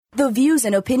The views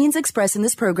and opinions expressed in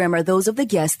this program are those of the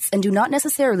guests and do not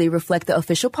necessarily reflect the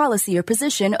official policy or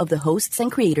position of the hosts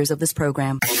and creators of this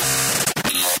program.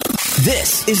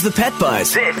 This is the Pet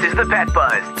Buzz. This is the Pet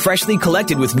Buzz. Freshly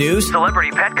collected with news,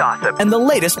 celebrity pet gossip, and the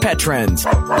latest pet trends.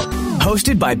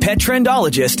 Hosted by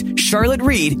Petrendologist Charlotte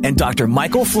Reed and Dr.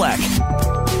 Michael Fleck.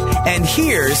 And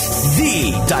here's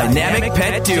the Dynamic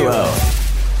Pet Duo.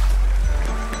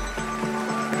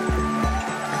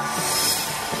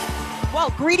 Well,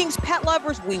 greetings, pet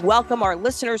lovers. We welcome our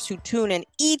listeners who tune in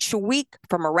each week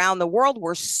from around the world.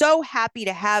 We're so happy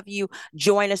to have you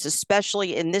join us,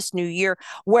 especially in this new year,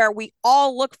 where we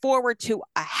all look forward to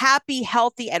a happy,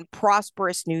 healthy, and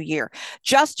prosperous new year.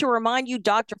 Just to remind you,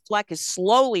 Dr. Fleck is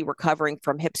slowly recovering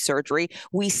from hip surgery.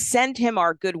 We send him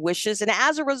our good wishes. And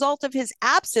as a result of his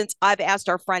absence, I've asked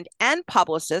our friend and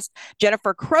publicist,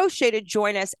 Jennifer Krosche, to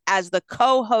join us as the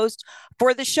co-host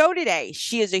for the show today.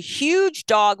 She is a huge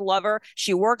dog lover.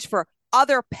 She works for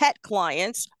other pet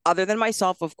clients, other than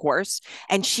myself, of course,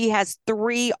 and she has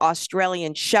 3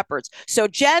 Australian Shepherds. So,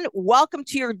 Jen, welcome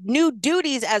to your new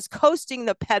duties as hosting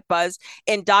the Pet Buzz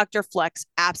in Dr. Fleck's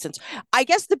absence. I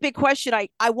guess the big question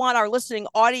I want our listening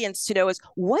audience to know is,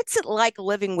 what's it like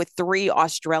living with 3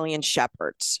 Australian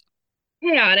Shepherds?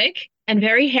 Chaotic and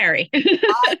very hairy.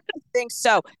 I think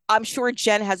so. I'm sure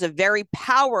Jen has a very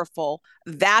powerful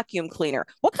vacuum cleaner.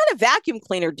 What kind of vacuum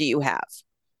cleaner do you have?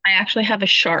 I actually have a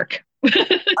shark.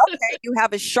 Okay, you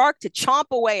have a shark to chomp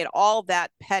away at all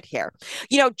that pet hair.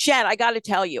 You know, Jen, I got to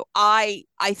tell you, I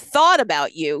thought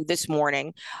about you this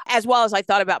morning, as well as I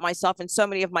thought about myself and so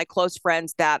many of my close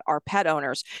friends that are pet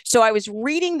owners. So I was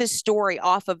reading this story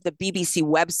off of the BBC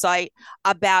website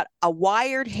about a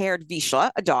wire-haired Vizsla,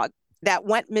 a dog, that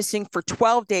went missing for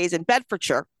 12 days in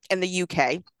Bedfordshire in the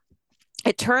UK.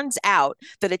 It turns out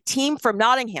that a team from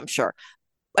Nottinghamshire,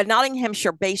 a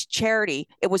Nottinghamshire-based charity,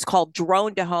 it was called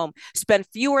Drone to Home, spent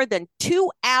fewer than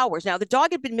 2 hours. Now, the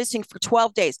dog had been missing for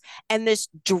 12 days, and this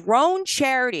drone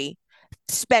charity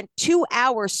spent 2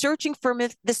 hours searching for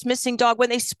this missing dog when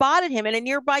they spotted him in a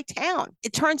nearby town.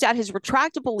 It turns out his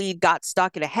retractable lead got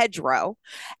stuck in a hedgerow,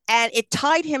 and it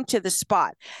tied him to the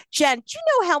spot. Jen, do you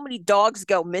know how many dogs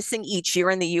go missing each year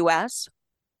in the U.S.?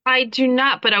 I do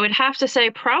not, but I would have to say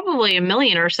probably 1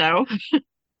 million or so.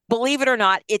 Believe it or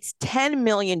not, it's 10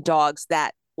 million dogs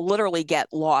that literally get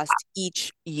lost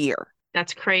each year.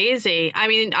 That's crazy. I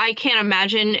mean, I can't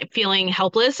imagine feeling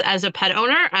helpless as a pet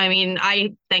owner. I mean,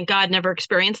 I, thank God, never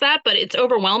experienced that, but it's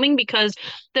overwhelming because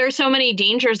there are so many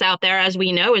dangers out there, as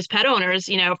we know, as pet owners,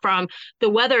 you know, from the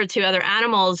weather to other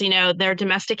animals. You know, they're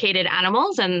domesticated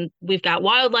animals, and we've got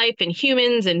wildlife and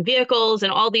humans and vehicles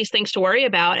and all these things to worry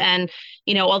about, and,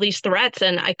 you know, all these threats.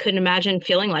 And I couldn't imagine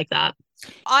feeling like that.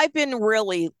 I've been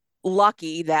really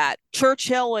lucky that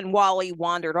Churchill and Wally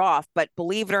wandered off, but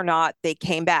believe it or not, they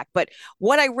came back. But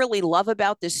what I really love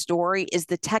about this story is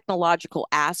the technological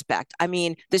aspect. I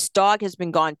mean, this dog has been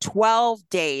gone 12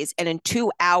 days, and in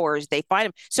 2 hours, they find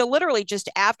him. So literally just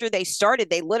after they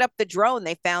started, they lit up the drone,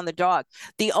 they found the dog.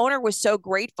 The owner was so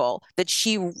grateful that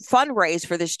she fundraised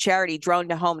for this charity, Drone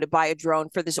to Home, to buy a drone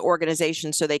for this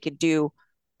organization so they could do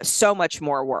so much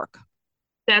more work.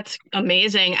 That's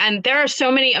amazing. And there are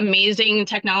so many amazing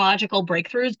technological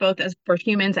breakthroughs, both as for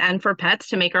humans and for pets,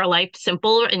 to make our life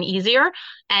simpler and easier.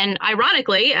 And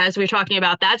ironically, as we're talking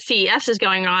about that, CES is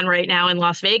going on right now in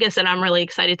Las Vegas, and I'm really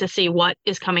excited to see what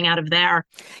is coming out of there.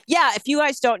 Yeah, if you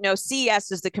guys don't know,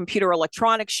 CES is the Computer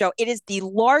Electronics Show. It is the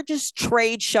largest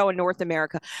trade show in North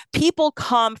America. People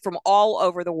come from all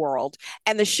over the world,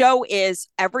 and the show is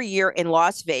every year in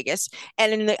Las Vegas.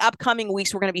 And in the upcoming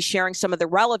weeks, we're going to be sharing some of the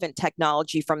relevant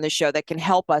technology from the show that can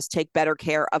help us take better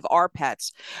care of our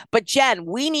pets. But Jen,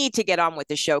 we need to get on with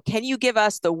the show. Can you give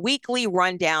us the weekly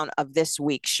rundown of this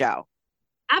week's show?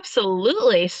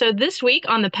 Absolutely. So this week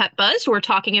on the Pet Buzz, we're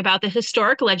talking about the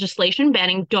historic legislation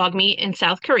banning dog meat in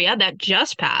South Korea that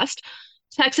just passed,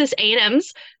 Texas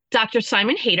A&M's Dr.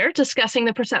 Simon Haeder discussing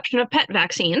the perception of pet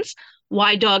vaccines,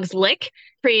 why dogs lick,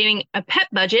 creating a pet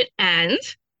budget, and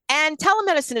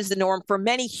telemedicine is the norm for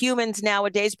many humans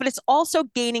nowadays, but it's also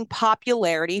gaining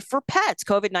popularity for pets.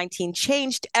 COVID-19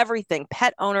 changed everything.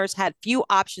 Pet owners had few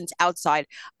options outside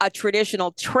a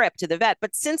traditional trip to the vet.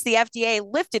 But since the FDA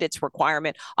lifted its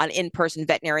requirement on in-person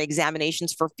veterinary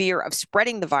examinations for fear of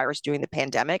spreading the virus during the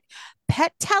pandemic,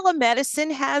 pet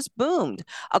telemedicine has boomed.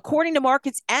 According to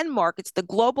Markets and Markets, the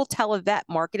global televet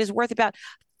market is worth about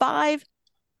 $5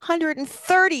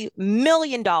 $130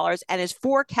 million and is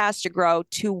forecast to grow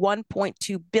to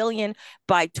 $1.2 billion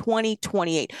by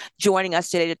 2028. Joining us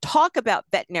today to talk about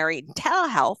veterinary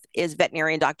telehealth is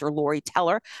veterinarian Dr. Lori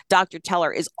Teller. Dr.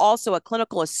 Teller is also a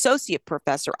clinical associate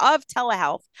professor of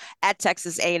telehealth at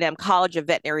Texas A&M College of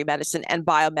Veterinary Medicine and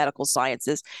Biomedical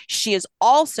Sciences. She is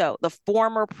also the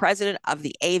former president of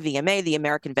the AVMA, the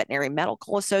American Veterinary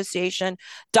Medical Association.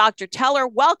 Dr. Teller,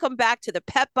 welcome back to the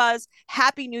Pet Buzz.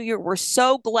 Happy New Year. We're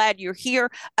so glad you're here,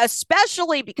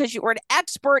 especially because you are an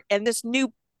expert in this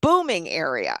new booming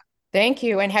area. Thank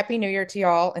you, and Happy New Year to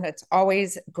y'all. And it's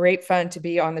always great fun to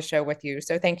be on the show with you.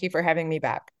 So thank you for having me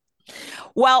back.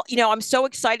 Well, I'm so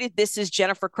excited. This is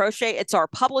Jennifer Krosche. It's our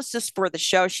publicist for the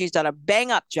show. She's done a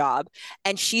bang up job,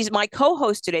 and she's my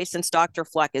co-host today since Dr.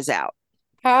 Fleck is out.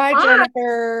 Hi,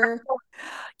 Jennifer.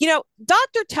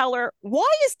 Dr. Teller, why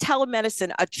is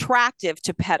telemedicine attractive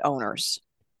to pet owners?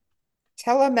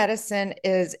 Telemedicine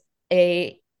is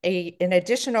an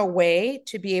additional way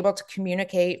to be able to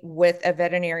communicate with a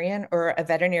veterinarian or a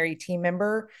veterinary team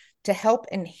member to help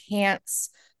enhance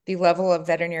the level of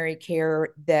veterinary care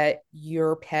that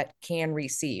your pet can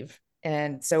receive.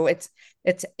 And so it's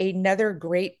another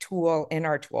great tool in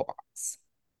our toolbox.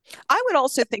 I would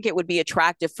also think it would be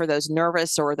attractive for those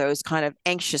nervous or those kind of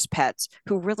anxious pets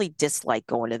who really dislike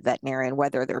going to the veterinarian,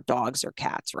 whether they're dogs or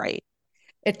cats, right?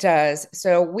 It does.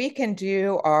 So we can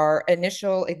do our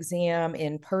initial exam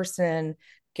in person,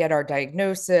 get our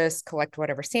diagnosis, collect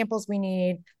whatever samples we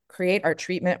need, create our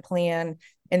treatment plan.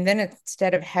 And then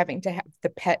instead of having to have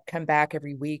the pet come back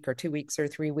every week or 2 weeks or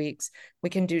 3 weeks, we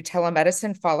can do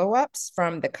telemedicine follow-ups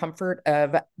from the comfort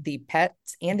of the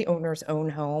pet's and the owner's own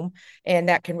home. And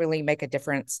that can really make a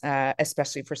difference,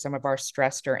 especially for some of our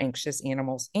stressed or anxious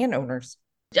animals and owners.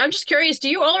 I'm just curious, do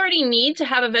you already need to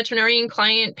have a veterinarian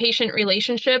client-patient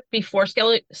relationship before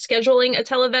scheduling a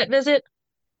televet visit?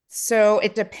 So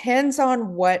it depends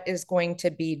on what is going to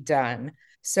be done.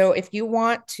 So if you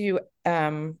want to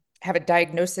have a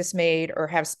diagnosis made or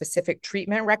have specific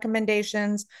treatment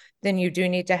recommendations, then you do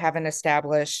need to have an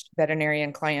established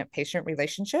veterinarian client-patient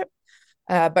relationship.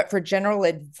 But for general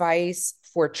advice,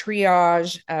 for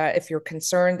triage, if you're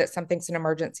concerned that something's an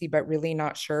emergency but really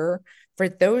not sure, for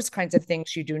those kinds of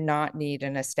things, you do not need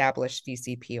an established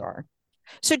VCPR.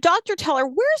 So, Dr. Teller,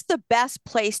 where's the best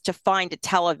place to find a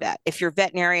televet if your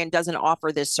veterinarian doesn't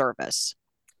offer this service?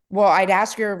 Well, I'd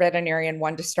ask your veterinarian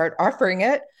one to start offering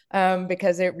it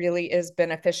because it really is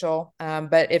beneficial.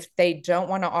 But if they don't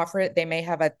want to offer it, they may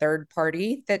have a third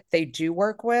party that they do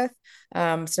work with.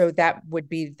 So that would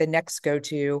be the next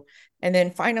go-to. And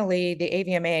then finally, the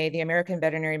AVMA, the American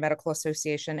Veterinary Medical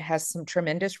Association, has some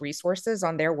tremendous resources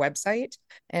on their website.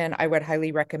 And I would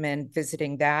highly recommend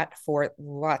visiting that for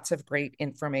lots of great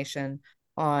information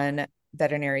on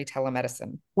veterinary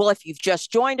telemedicine. Well, if you've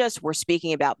just joined us, we're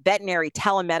speaking about veterinary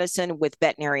telemedicine with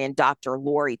veterinarian Dr.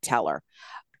 Lori Teller.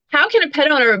 How can a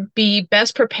pet owner be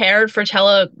best prepared for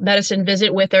telemedicine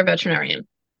visit with their veterinarian?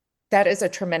 That is a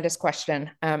tremendous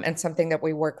question, and something that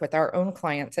we work with our own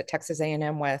clients at Texas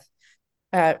A&M with.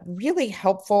 Really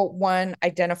helpful. One,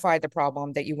 identify the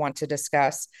problem that you want to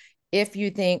discuss. If you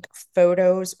think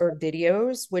photos or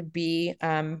videos would be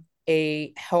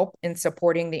a help in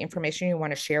supporting the information you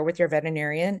want to share with your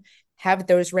veterinarian, have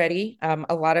those ready.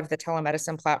 A lot of the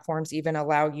telemedicine platforms even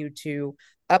allow you to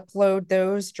upload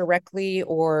those directly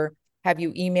or have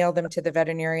you email them to the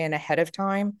veterinarian ahead of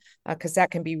time, because that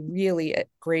can be really a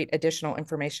great additional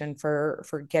information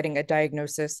for getting a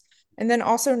diagnosis. And then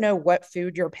also know what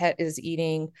food your pet is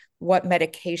eating, what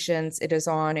medications it is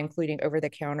on, including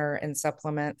over-the-counter and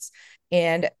supplements,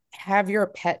 and have your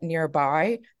pet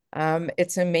nearby.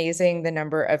 It's amazing the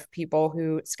number of people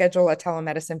who schedule a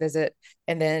telemedicine visit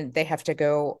and then they have to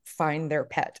go find their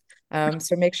pet.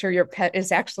 So make sure your pet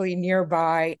is actually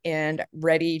nearby and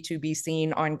ready to be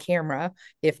seen on camera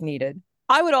if needed.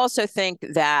 I would also think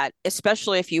that,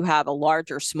 especially if you have a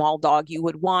large or small dog, you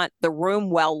would want the room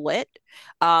well lit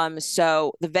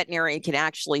so the veterinarian can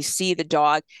actually see the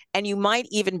dog. And you might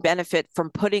even benefit from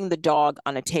putting the dog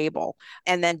on a table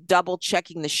and then double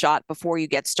checking the shot before you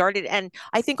get started. And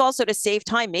I think also to save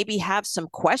time, maybe have some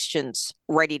questions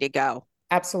ready to go.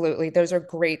 Absolutely. Those are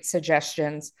great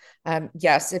suggestions.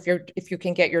 Yes, if you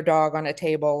can get your dog on a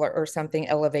table or something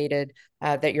elevated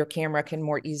that your camera can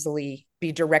more easily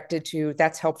be directed to,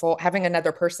 that's helpful. Having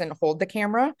another person hold the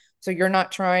camera, so you're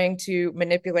not trying to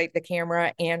manipulate the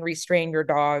camera and restrain your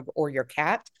dog or your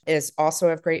cat, is also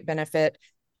of great benefit.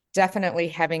 Definitely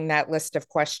having that list of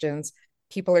questions.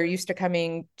 People are used to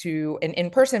coming to an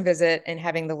in-person visit and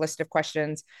having the list of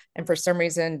questions. And for some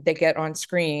reason, they get on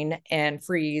screen and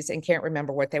freeze and can't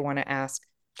remember what they want to ask.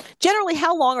 Generally,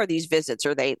 how long are these visits?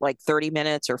 Are they like 30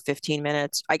 minutes or 15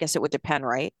 minutes? I guess it would depend,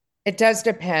 right? It does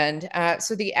depend.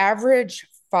 So the average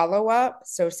follow-up,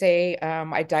 so say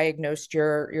I diagnosed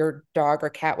your dog or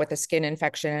cat with a skin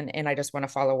infection and I just want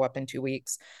to follow up in 2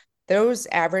 weeks. Those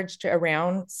average to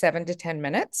around 7 to 10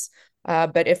 minutes.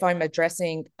 But if I'm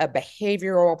addressing a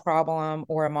behavioral problem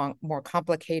or a more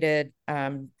complicated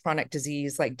chronic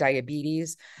disease like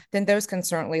diabetes, then those can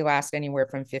certainly last anywhere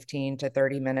from 15 to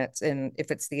 30 minutes. And if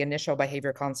it's the initial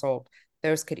behavior consult,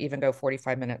 those could even go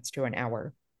 45 minutes to an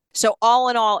hour. So all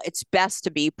in all, it's best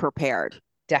to be prepared.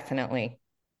 Definitely.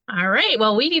 All right.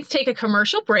 Well, we need to take a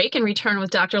commercial break and return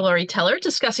with Dr. Lori Teller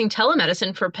discussing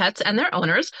telemedicine for pets and their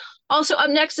owners. Also up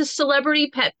next is Celebrity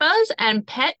Pet Buzz and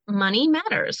Pet Money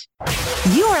Matters.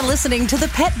 You are listening to the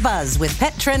Pet Buzz with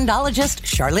Petrendologist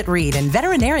Charlotte Reed and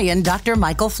veterinarian Dr.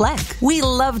 Michael Fleck. We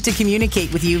love to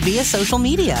communicate with you via social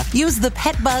media. Use the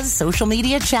Pet Buzz social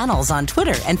media channels on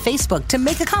Twitter and Facebook to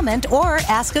make a comment or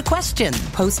ask a question.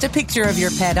 Post a picture of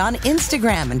your pet on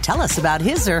Instagram and tell us about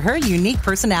his or her unique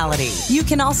personality. You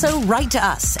can also write to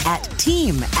us at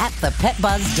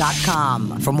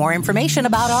team@thepetbuzz.com. For more information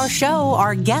about our show,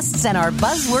 our guests, and our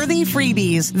buzzworthy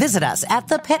freebies, visit us at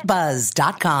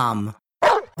thepetbuzz.com.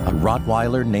 A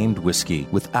Rottweiler named Whiskey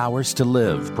with hours to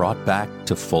live brought back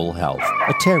to full health.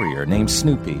 A terrier named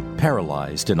Snoopy,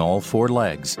 paralyzed in all 4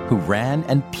 legs, who ran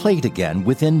and played again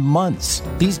within months.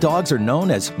 These dogs are known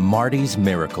as Marty's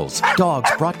Miracles. Dogs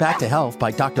brought back to health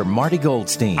by Dr. Marty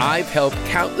Goldstein. I've helped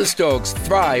countless dogs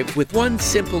thrive with one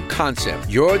simple concept.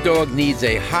 Your dog needs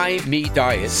a high-meat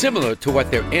diet similar to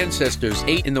what their ancestors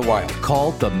ate in the wild.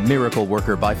 Called the Miracle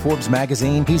Worker by Forbes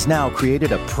magazine, he's now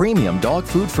created a premium dog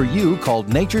food for you called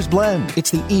Nature's Blend.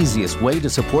 It's the easiest way to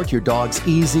support your dog's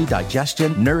easy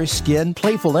digestion, nourished skin,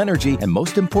 playful energy, and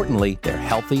most importantly, their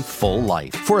healthy, full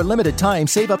life. For a limited time,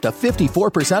 save up to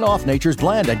 54% off Nature's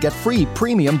Blend and get free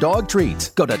premium dog treats.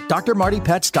 Go to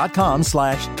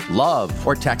drmartypets.com/love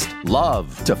or text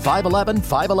LOVE to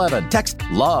 511-511. Text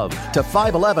LOVE to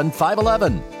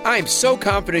 511-511. I'm so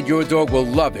confident your dog will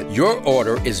love it. Your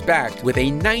order is backed with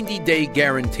a 90-day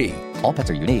guarantee. All pets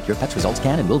are unique. Your pet's results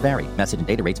can and will vary. Message and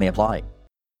data rates may apply.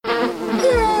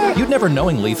 You'd never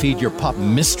knowingly feed your pup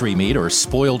mystery meat or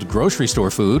spoiled grocery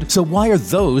store food, so why are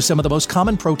those some of the most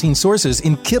common protein sources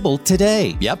in kibble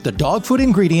today? Yep, the dog food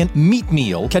ingredient meat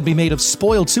meal can be made of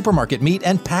spoiled supermarket meat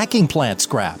and packing plant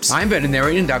scraps. I'm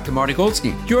veterinarian Dr. Marty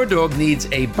Goldstein. Your dog needs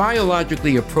a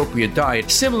biologically appropriate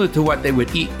diet similar to what they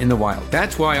would eat in the wild.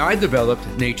 That's why I developed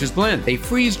Nature's Blend, a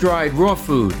freeze-dried raw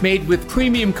food made with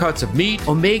premium cuts of meat,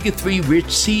 omega-3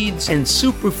 rich seeds, and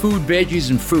superfood veggies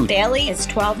and fruit. Daly is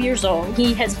 12 years old.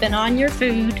 He has been on your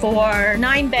food for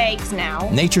 9 bags now.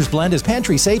 Nature's Blend is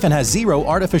pantry safe and has 0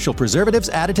 artificial preservatives,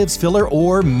 additives, filler,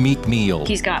 or meat meal.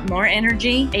 He's got more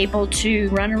energy, able to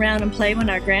run around and play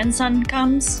when our grandson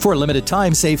comes. For a limited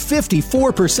time, save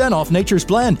 54% off Nature's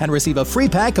Blend and receive a free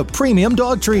pack of premium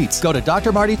dog treats. Go to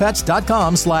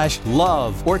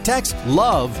drmartypets.com/love or text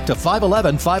LOVE to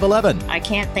 511-511. I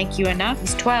can't thank you enough.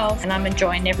 He's 12 and I'm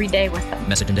enjoying every day with him.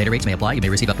 Message and data rates may apply. You may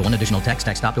receive up to 1 additional text.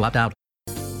 Text stop to opt out.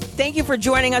 Thank you for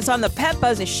joining us on the Pet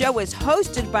Buzz. The show is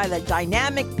hosted by the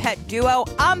dynamic pet duo.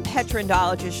 I'm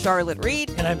Petrendologist Charlotte Reed.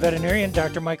 And I'm veterinarian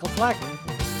Dr. Michael Fleck.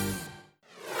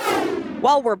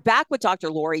 Well, we're back with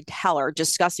Dr. Lori Teller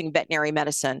discussing veterinary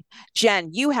medicine. Jen,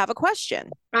 you have a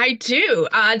question. I do.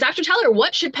 Dr. Teller,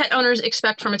 what should pet owners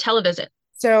expect from a televisit?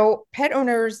 So pet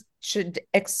owners should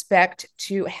expect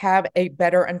to have a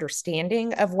better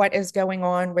understanding of what is going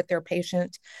on with their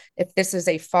patient. If this is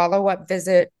a follow-up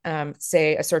visit,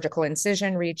 say a surgical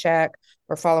incision recheck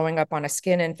or following up on a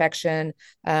skin infection,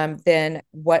 then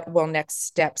what will next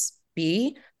steps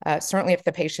be? Certainly if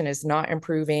the patient is not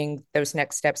improving, those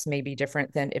next steps may be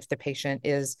different than if the patient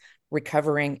is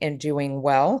recovering and doing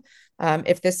well.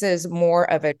 If this is more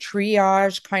of a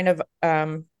triage kind of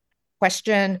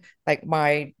question, like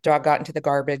my dog got into the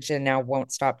garbage and now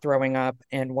won't stop throwing up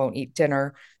and won't eat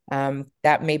dinner,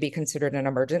 that may be considered an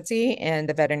emergency, and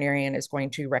the veterinarian is going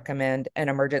to recommend an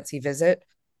emergency visit.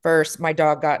 First, my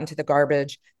dog got into the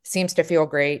garbage, seems to feel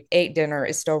great, ate dinner,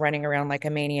 is still running around like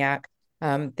a maniac.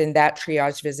 Then that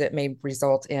triage visit may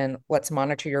result in let's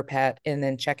monitor your pet and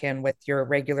then check in with your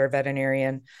regular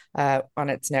veterinarian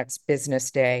on its next business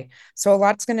day. So a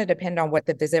lot's going to depend on what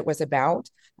the visit was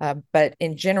about. But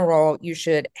in general, you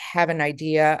should have an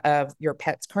idea of your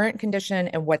pet's current condition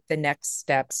and what the next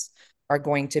steps are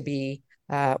going to be,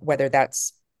 whether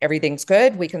that's everything's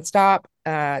good, we can stop,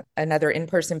 another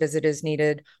in-person visit is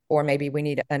needed, or maybe we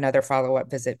need another follow-up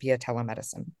visit via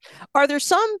telemedicine. Are there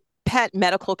some pet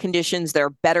medical conditions that are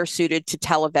better suited to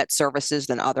televet services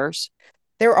than others?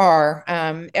 There are.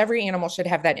 Every animal should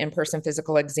have that in-person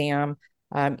physical exam,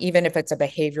 even if it's a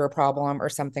behavior problem or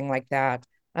something like that,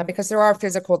 because there are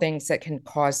physical things that can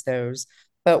cause those.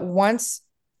 But once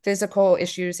physical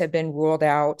issues have been ruled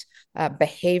out,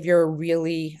 behavior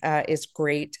really is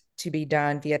great to be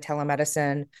done via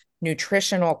telemedicine.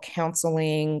 Nutritional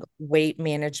counseling, weight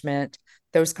management,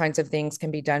 those kinds of things can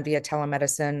be done via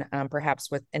telemedicine, perhaps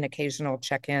with an occasional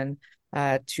check-in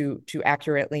to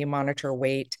accurately monitor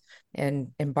weight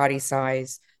and body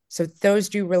size. So those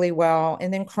do really well.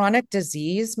 And then chronic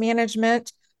disease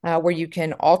management, where you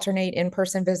can alternate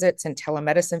in-person visits and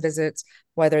telemedicine visits,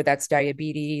 whether that's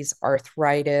diabetes,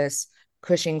 arthritis,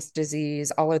 Cushing's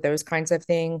disease, all of those kinds of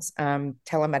things.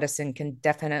 Telemedicine can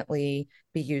definitely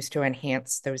be used to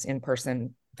enhance those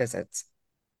in-person visits.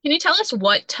 Can you tell us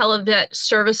what televet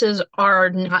services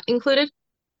are not included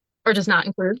or does not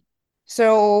include?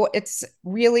 So it's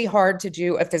really hard to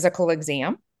do a physical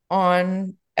exam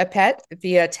on a pet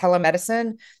via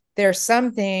telemedicine. There are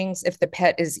some things, if the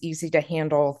pet is easy to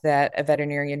handle, that a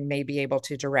veterinarian may be able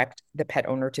to direct the pet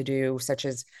owner to do, such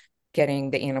as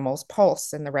getting the animal's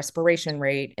pulse and the respiration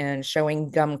rate and showing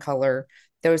gum color,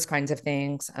 those kinds of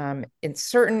things. In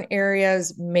certain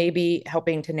areas, maybe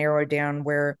helping to narrow down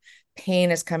where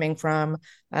pain is coming from.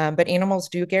 But animals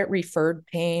do get referred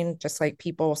pain, just like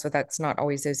people. So that's not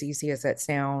always as easy as it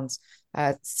sounds.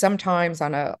 Sometimes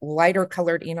on a lighter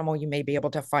colored animal, you may be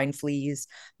able to find fleas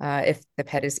if the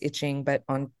pet is itching, but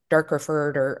on darker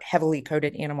furred or heavily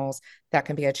coated animals, that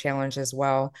can be a challenge as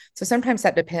well. So sometimes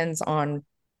that depends on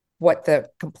what the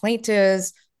complaint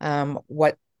is,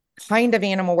 what kind of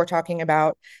animal we're talking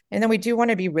about. And then we do want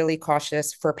to be really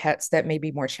cautious for pets that may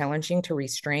be more challenging to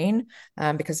restrain,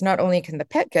 because not only can the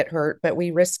pet get hurt, but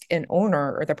we risk an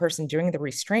owner or the person doing the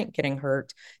restraint getting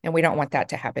hurt. And we don't want that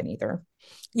to happen either.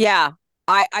 Yeah.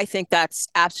 I think that's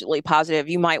absolutely positive.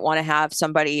 You might want to have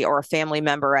somebody or a family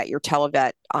member at your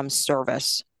televet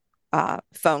service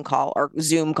phone call or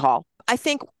Zoom call. I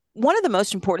think one of the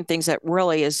most important things that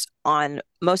really is on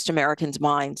most Americans'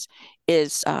 minds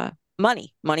is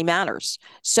money. Money matters.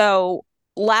 So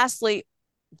lastly,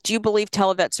 do you believe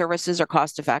televet services are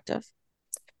cost effective?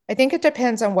 I think it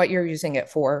depends on what you're using it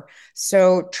for.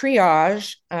 So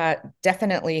triage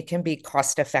definitely can be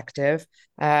cost effective.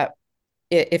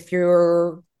 If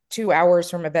you're 2 hours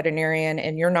from a veterinarian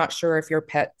and you're not sure if your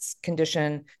pet's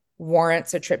condition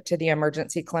warrants a trip to the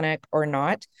emergency clinic or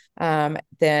not,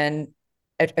 then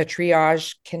a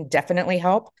triage can definitely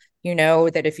help. You know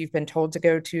that if you've been told to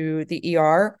go to the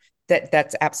ER,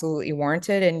 that's absolutely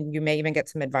warranted. And you may even get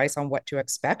some advice on what to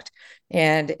expect.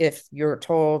 And if you're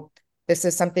told this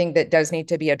is something that does need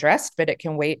to be addressed, but it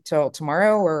can wait till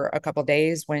tomorrow or a couple of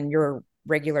days when your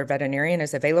regular veterinarian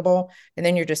is available, and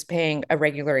then you're just paying a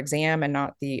regular exam and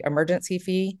not the emergency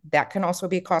fee, that can also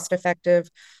be cost effective.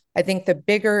 I think the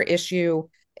bigger issue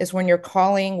is when you're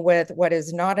calling with what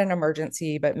is not an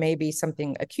emergency, but maybe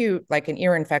something acute, like an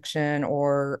ear infection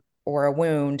or a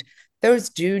wound.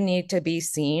 Those do need to be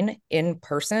seen in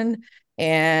person,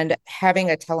 and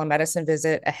having a telemedicine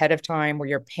visit ahead of time where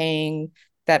you're paying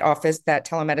that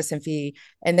telemedicine fee,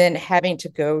 and then having to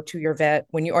go to your vet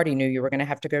when you already knew you were going to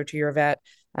have to go to your vet,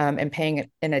 and paying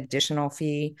an additional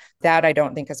fee, that I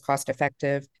don't think is cost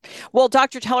effective. Well,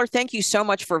 Dr. Teller, thank you so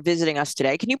much for visiting us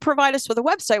today. Can you provide us with a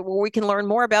website where we can learn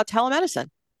more about telemedicine?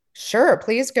 Sure.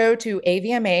 Please go to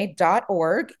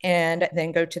avma.org and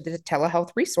then go to the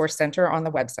Telehealth Resource Center on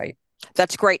the website.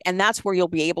 That's great. And that's where you'll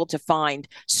be able to find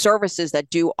services that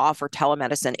do offer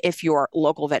telemedicine if your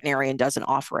local veterinarian doesn't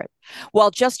offer it. Well,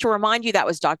 just to remind you, that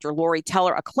was Dr. Lori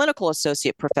Teller, a clinical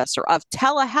associate professor of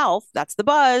telehealth, that's the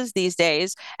buzz these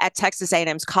days, at Texas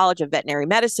A&M's College of Veterinary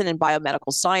Medicine and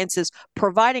Biomedical Sciences,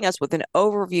 providing us with an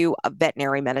overview of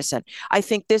veterinary medicine. I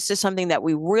think this is something that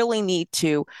we really need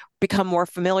to become more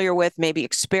familiar with, maybe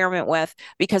experiment with,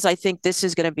 because I think this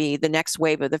is going to be the next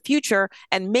wave of the future.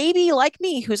 And maybe like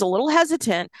me, who's a little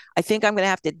hesitant, I think I'm going to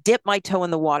have to dip my toe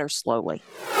in the water slowly.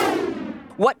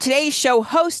 What Today's Show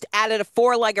host added a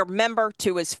four-legger member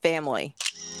to his family.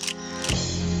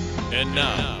 And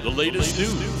now, the latest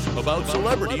news about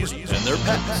celebrities and their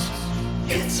pets.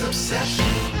 It's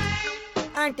Obsession.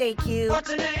 Aren't they cute? What's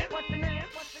the name?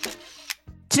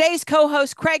 Today's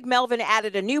co-host Craig Melvin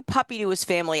added a new puppy to his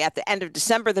family at the end of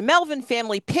December. The Melvin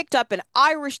family picked up an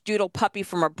Irish Doodle puppy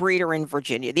from a breeder in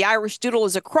Virginia. The Irish Doodle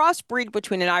is a crossbreed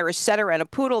between an Irish Setter and a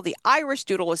Poodle. The Irish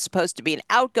Doodle is supposed to be an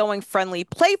outgoing, friendly,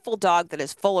 playful dog that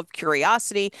is full of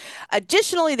curiosity.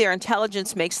 Additionally, their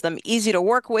intelligence makes them easy to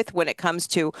work with when it comes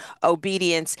to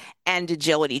obedience and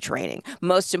agility training.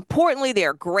 Most importantly, they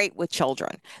are great with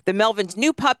children. The Melvin's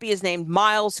new puppy is named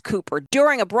Miles Cooper.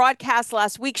 During a broadcast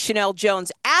last week, Chanel Jones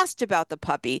Asked about the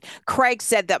puppy, Craig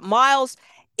said that Miles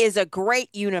is a great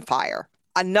unifier,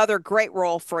 another great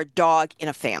role for a dog in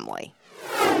a family.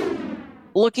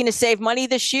 Looking to save money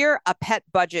this year? A pet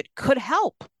budget could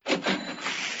help.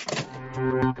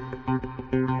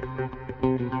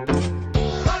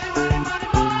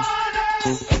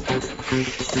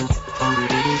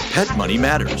 Pet Money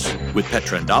Matters with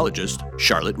Petrendologist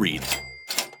Charlotte Reed.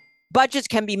 Budgets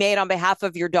can be made on behalf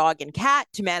of your dog and cat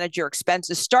to manage your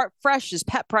expenses. Start fresh as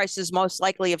pet prices most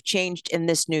likely have changed in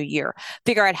this new year.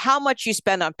 Figure out how much you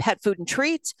spend on pet food and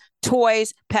treats,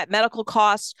 toys, pet medical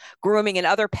costs, grooming, and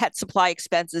other pet supply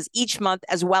expenses each month,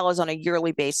 as well as on a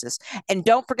yearly basis. And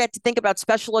don't forget to think about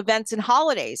special events and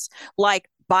holidays like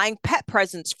buying pet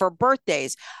presents for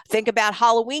birthdays. Think about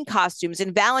Halloween costumes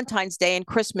and Valentine's Day and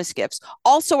Christmas gifts.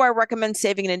 Also, I recommend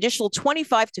saving an additional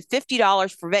 $25 to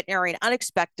 $50 for veterinary and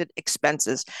unexpected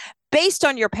expenses. Based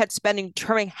on your pet spending,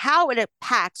 determining how it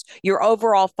impacts your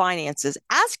overall finances.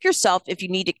 Ask yourself if you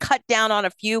need to cut down on a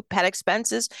few pet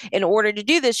expenses. In order to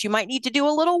do this, you might need to do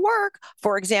a little work.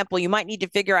 For example, you might need to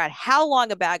figure out how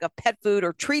long a bag of pet food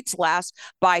or treats lasts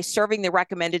by serving the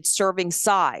recommended serving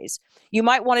size. You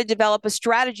might want to develop a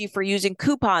strategy for using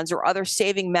coupons or other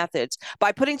saving methods.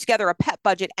 By putting together a pet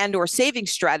budget and or saving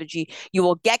strategy, you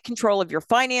will get control of your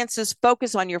finances,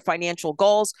 focus on your financial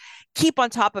goals, keep on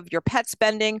top of your pet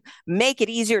spending, make it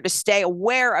easier to stay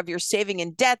aware of your saving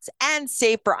and debts, and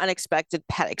save for unexpected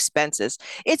pet expenses.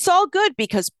 It's all good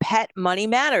because pet money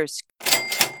matters.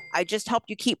 I just helped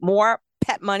you keep more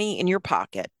pet money in your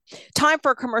pocket. Time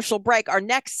for a commercial break. Our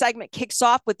next segment kicks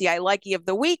off with the I Likey of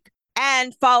the Week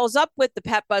and follows up with the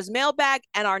Pet Buzz mailbag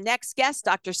and our next guest,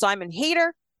 Dr. Simon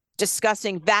Haeder,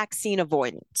 discussing vaccine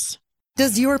avoidance.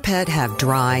 Does your pet have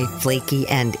dry, flaky,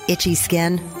 and itchy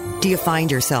skin? Do you find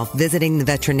yourself visiting the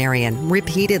veterinarian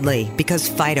repeatedly because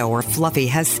Fido or Fluffy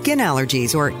has skin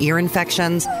allergies or ear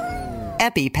infections?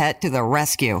 EpiPet to the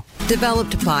rescue.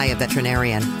 Developed by a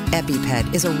veterinarian,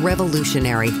 EpiPet is a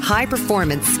revolutionary,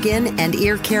 high-performance skin and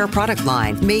ear care product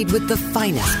line made with the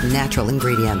finest natural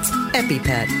ingredients.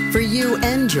 EpiPet, for you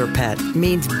and your pet,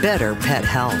 means better pet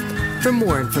health. For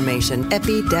more information,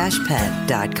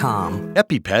 epi-pet.com.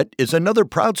 EpiPet is another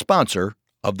proud sponsor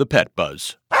of the Pet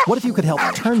Buzz. What if you could help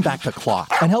turn back the clock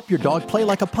and help your dog play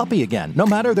like a puppy again, no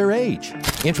matter their age?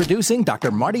 Introducing Dr.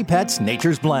 Marty Pet's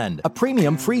Nature's Blend, a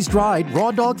premium freeze-dried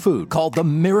raw dog food called the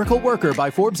Miracle Worker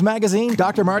by Forbes magazine.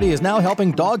 Dr. Marty is now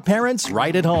helping dog parents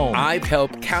right at home. I've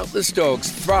helped countless dogs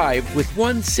thrive with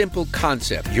one simple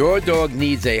concept. Your dog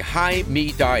needs a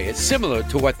high-meat diet similar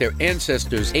to what their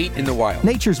ancestors ate in the wild.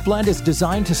 Nature's Blend is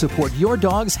designed to support your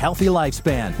dog's healthy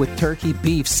lifespan with turkey,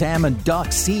 beef, salmon,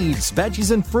 duck, seeds,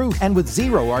 veggies, and fruit, and with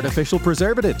zero artificial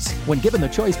preservatives. When given the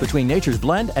choice between Nature's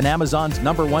Blend and Amazon's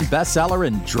 #1 bestseller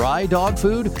in dry dog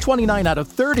food, 29 out of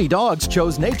 30 dogs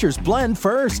chose Nature's Blend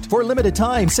first. For a limited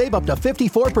time, save up to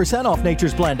 54% off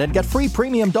Nature's Blend and get free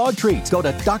premium dog treats. Go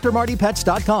to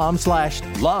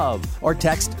drmartypets.com/love or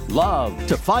text LOVE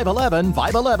to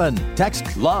 511-511.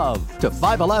 Text LOVE to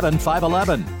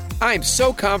 511-511. I'm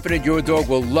so confident your dog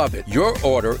will love it. Your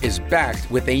order is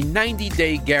backed with a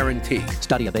 90-day guarantee.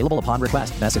 Study available upon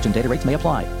request. Message and data rates may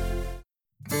apply.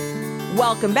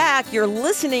 Welcome back. You're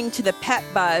listening to the Pet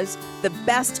Buzz, the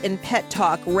best in pet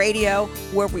talk radio,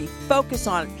 where we focus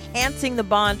on enhancing the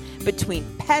bond between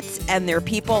pets and their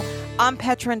people. I'm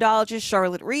Petrendologist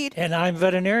Charlotte Reed. And I'm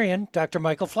veterinarian Dr.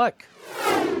 Michael Fleck.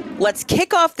 Let's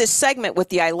kick off this segment with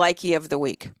the I Likey of the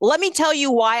Week. Let me tell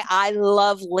you why I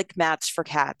love lick mats for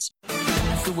cats.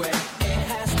 That's the way it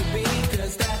has to be,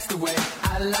 'cause that's the way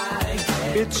I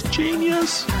like it. It's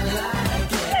genius. I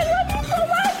like it. I love it so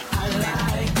much. I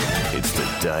like it. It's to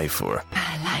die for.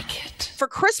 I like it. For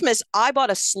Christmas, I bought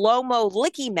a slow-mo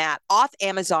licky mat off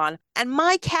Amazon, and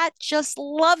my cat just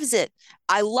loves it.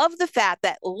 I love the fact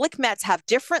that lick mats have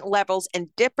different levels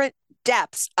and different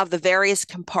depths of the various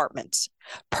compartments.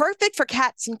 Perfect for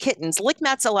cats and kittens, lick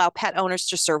mats allow pet owners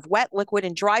to serve wet, liquid,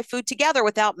 and dry food together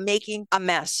without making a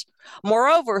mess.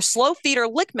 Moreover, slow feeder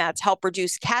lick mats help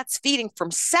reduce cats' feeding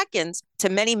from seconds to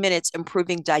many minutes,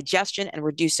 improving digestion and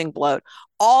reducing bloat,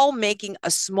 all making a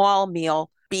small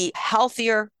meal be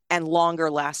healthier and longer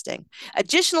lasting.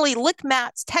 Additionally, lick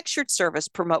mats textured surface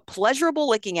promote pleasurable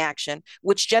licking action,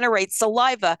 which generates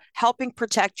saliva, helping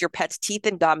protect your pet's teeth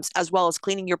and gums, as well as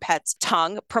cleaning your pet's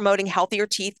tongue, promoting healthier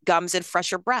teeth, gums, and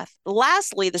fresher breath.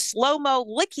 Lastly, the slow-mo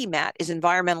licky mat is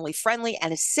environmentally friendly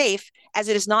and is safe as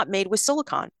it is not made with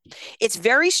silicone. It's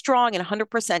very strong and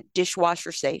 100%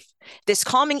 dishwasher safe. This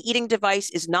calming eating device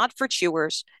is not for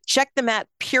chewers. Check the mat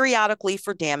periodically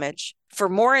for damage. For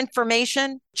more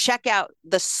information, check out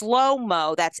the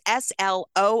Slow-Mo, that's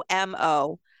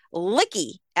SLOMO,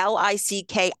 Licky,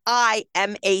 Lickimat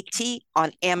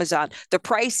on Amazon. The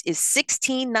price is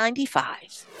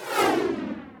 $16.95.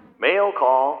 Mail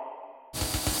call.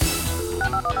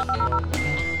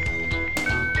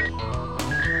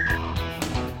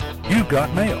 You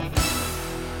got mail.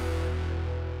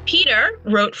 Peter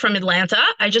wrote from Atlanta.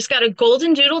 I just got a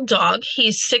golden doodle dog.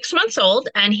 He's 6 months old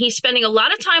and he's spending a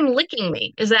lot of time licking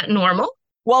me. Is that normal?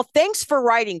 Well, thanks for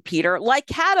writing, Peter. Like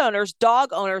cat owners,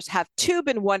 dog owners have too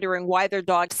been wondering why their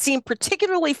dogs seem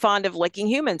particularly fond of licking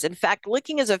humans. In fact,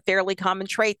 licking is a fairly common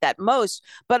trait that most,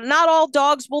 but not all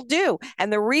dogs will do.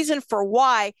 And the reason for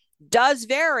why does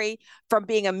vary from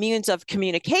being a means of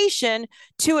communication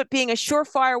to it being a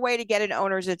surefire way to get an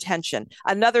owner's attention.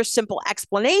 Another simple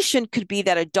explanation could be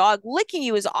that a dog licking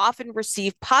you is often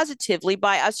received positively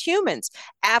by us humans.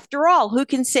 After all, who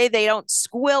can say they don't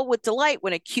squeal with delight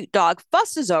when a cute dog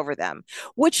fusses over them?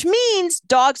 Which means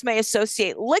dogs may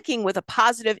associate licking with a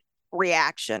positive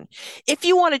reaction. If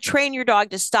you want to train your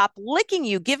dog to stop licking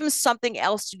you, give him something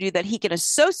else to do that he can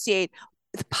associate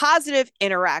with positive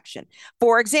interaction.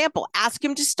 For example, ask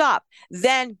him to stop,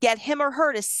 then get him or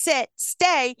her to sit,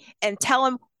 stay, and tell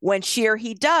him when she or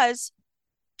he does,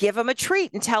 give him a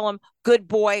treat and tell him good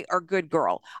boy or good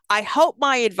girl. I hope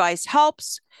my advice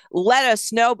helps. Let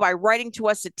us know by writing to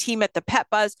us at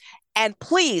team@thepetbuzz, and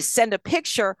please send a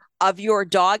picture of your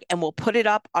dog and we'll put it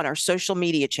up on our social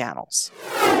media channels.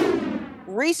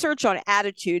 Research on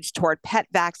attitudes toward pet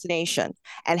vaccination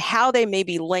and how they may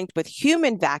be linked with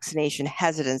human vaccination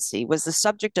hesitancy was the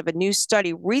subject of a new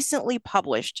study recently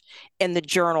published in the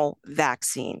journal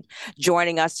Vaccine.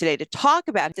 Joining us today to talk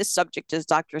about this subject is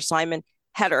Dr. Simon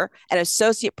Haeder, an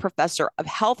associate professor of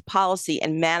health policy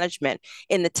and management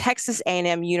in the Texas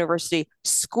A&M University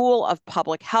School of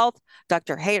Public Health.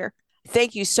 Dr. Haeder,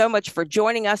 thank you so much for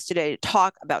joining us today to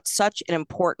talk about such an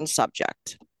important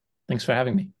subject. Thanks for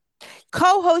having me.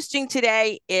 Co-hosting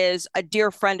today is a dear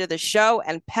friend of the show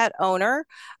and pet owner,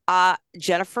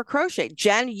 Jennifer Krosche.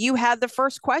 Jen, you have the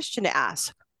first question to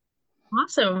ask.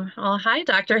 Awesome. Well, hi,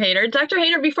 Dr. Haeder. Dr.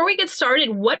 Haeder, before we get started,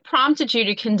 what prompted you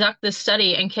to conduct this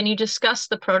study, and can you discuss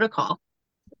the protocol?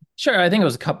 Sure. I think it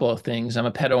was a couple of things. I'm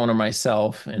a pet owner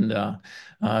myself, and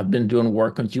I've been doing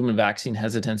work on human vaccine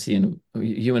hesitancy and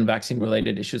human vaccine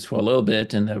related issues for a little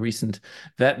bit. And a recent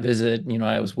vet visit,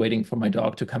 I was waiting for my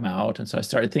dog to come out. And so I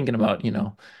started thinking about,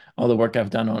 all the work I've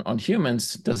done on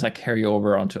humans, does that carry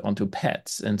over onto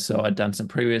pets? And so I'd done some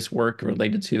previous work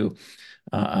related to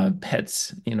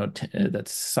pets,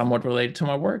 that's somewhat related to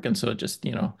my work. And so it just,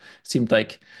 seemed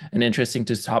like an interesting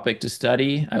topic to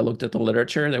study. I looked at the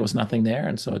literature, there was nothing there.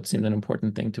 And so it seemed an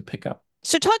important thing to pick up.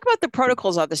 So talk about the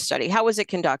protocols of the study. How was it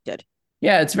conducted?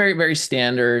 Yeah, it's very, very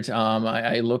standard.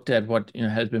 I looked at what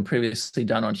has been previously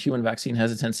done on human vaccine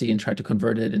hesitancy and tried to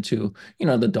convert it into,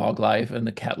 the dog life and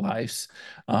the cat lives.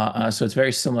 So it's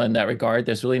very similar in that regard.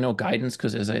 There's really no guidance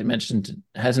because, as I mentioned,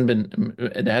 there hasn't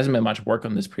been much work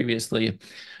on this previously.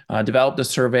 Developed a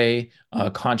survey,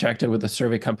 contracted with a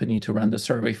survey company to run the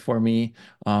survey for me,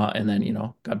 and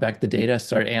then got back the data,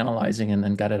 started analyzing, and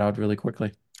then got it out really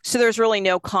quickly. So there's really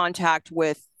no contact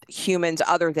with humans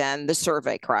other than the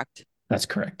survey, correct? That's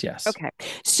correct, yes. Okay.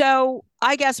 So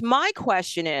I guess my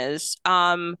question is,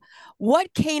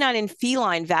 what canine and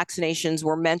feline vaccinations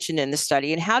were mentioned in the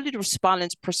study, and how did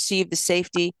respondents perceive the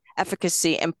safety,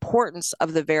 efficacy, importance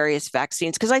of the various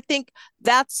vaccines? Because I think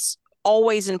that's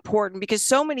always important because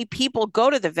so many people go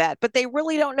to the vet, but they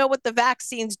really don't know what the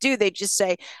vaccines do. They just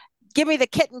say, give me the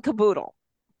kit and caboodle.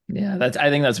 Yeah, I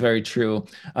think that's very true.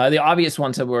 The obvious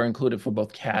ones that were included for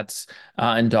both cats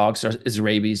and dogs is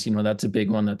rabies. That's a big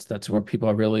one. That's where people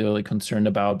are really, really concerned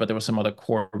about. But there were some other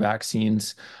core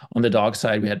vaccines. On the dog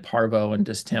side, we had parvo and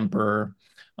distemper.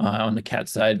 On the cat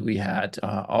side, we had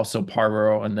also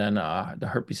parvo and then the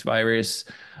herpes virus.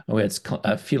 We had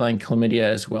feline chlamydia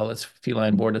as well as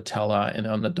feline bordetella. And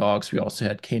on the dogs, we also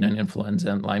had canine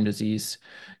influenza and Lyme disease.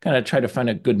 Kind of try to find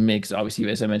a good mix. Obviously,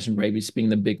 as I mentioned, rabies being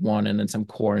the big one, and then some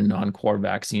core and non-core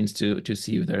vaccines to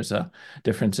see if there's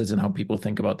differences in how people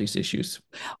think about these issues.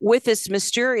 With this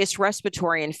mysterious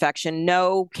respiratory infection,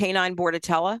 no canine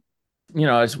bordetella?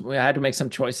 I had to make some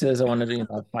choices. I wanted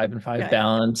to, 5 and 5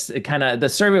 balance. The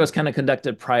survey was kind of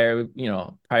conducted prior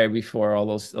before all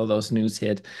those news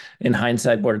hit. In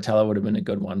hindsight, bordetella would have been a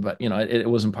good one, but it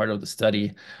wasn't part of the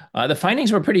study. The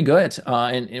findings were pretty good.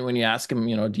 And when you ask them,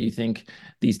 do you think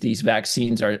these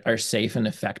vaccines are safe and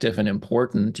effective and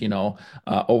important?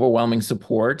 Overwhelming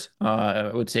support.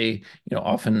 I would say,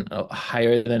 often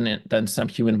higher than some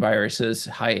human viruses,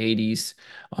 high 80s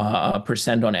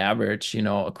 % on average,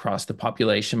 across the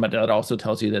population, but that also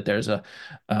tells you that there's a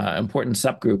important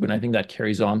subgroup, and I think that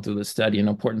carries on through the study, an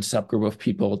important subgroup of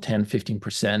people, 10,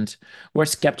 15%, who are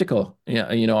skeptical,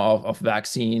 of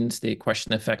vaccines. They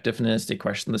question effectiveness, they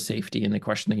question the safety, and they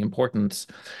question the importance.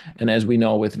 And as we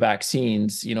know with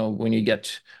vaccines, when you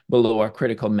get below a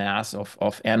critical mass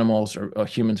of animals or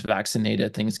humans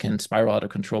vaccinated, things can spiral out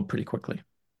of control pretty quickly.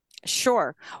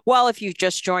 Sure. Well, if you've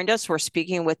just joined us, we're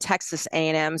speaking with Texas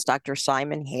A&M's Dr.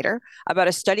 Simon Haeder about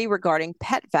a study regarding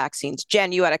pet vaccines.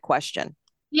 Jen, you had a question.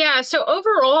 Yeah, so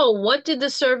overall, what did the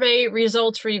survey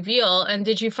results reveal, and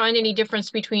did you find any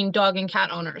difference between dog and cat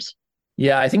owners?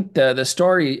 Yeah, I think the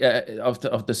story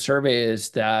of the survey is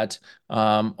that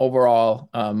overall,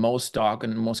 most dog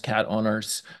and most cat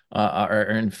owners are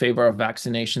in favor of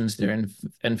vaccinations. They're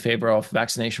in favor of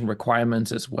vaccination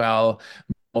requirements as well.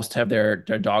 Most have their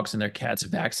dogs and their cats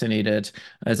vaccinated.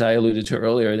 As I alluded to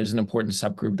earlier, there's an important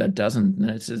subgroup that doesn't. And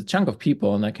it's a chunk of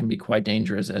people, and that can be quite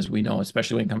dangerous, as we know,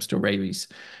 especially when it comes to rabies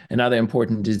and other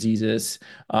important diseases.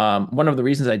 One of the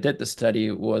reasons I did the study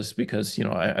was because,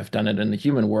 I've done it in the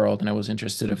human world, and I was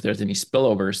interested if there's any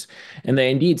spillovers. And there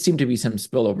indeed seem to be some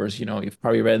spillovers. You've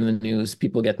probably read in the news,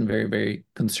 people getting very, very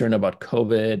concerned about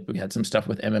COVID. We had some stuff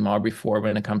with MMR before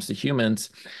when it comes to humans.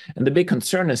 And the big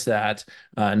concern is that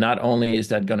not only is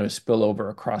that going to spill over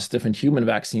across different human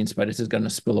vaccines, but it is going to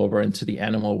spill over into the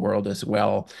animal world as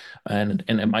well. And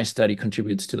my study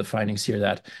contributes to the findings here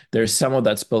that there's some of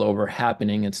that spillover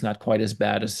happening. It's not quite as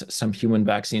bad as some human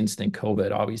vaccines, think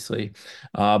COVID, obviously,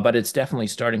 but it's definitely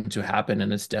starting to happen,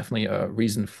 and it's definitely a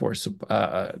reason for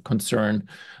concern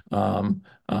down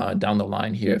the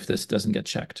line here if this doesn't get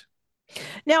checked.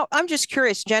 Now, I'm just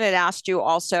curious, Jen had asked you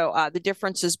also the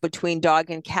differences between dog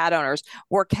and cat owners.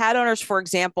 Were cat owners, for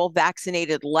example,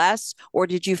 vaccinated less, or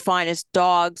did you find as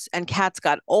dogs and cats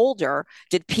got older,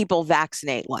 did people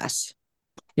vaccinate less?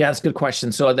 Yeah, that's a good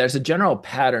question. So there's a general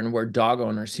pattern where dog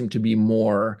owners seem to be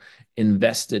more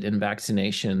invested in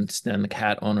vaccinations than the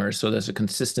cat owners. So there's a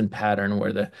consistent pattern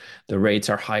where the rates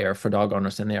are higher for dog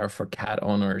owners than they are for cat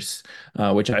owners,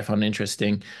 which I found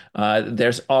interesting.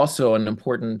 There's also an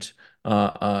important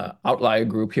outlier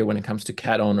group here when it comes to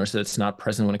cat owners that's not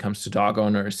present when it comes to dog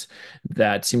owners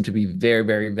that seem to be very,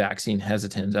 very vaccine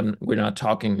hesitant. We're not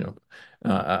talking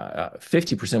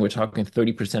 50%, we're talking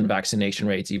 30% vaccination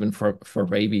rates, even for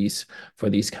rabies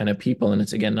for these kind of people. And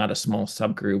it's, again, not a small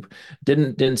subgroup.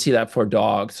 Didn't see that for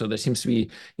dogs. So there seems to be,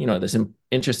 this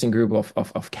interesting group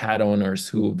of cat owners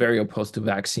who are very opposed to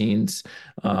vaccines.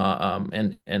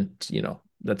 And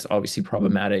that's obviously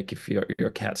problematic if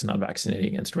your cat's not vaccinated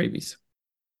against rabies.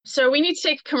 So we need to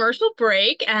take a commercial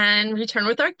break and return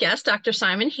with our guest, Dr.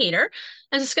 Simon Haeder,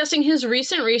 and discussing his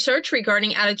recent research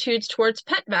regarding attitudes towards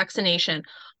pet vaccination.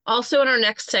 Also in our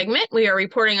next segment, we are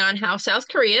reporting on how South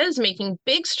Korea is making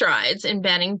big strides in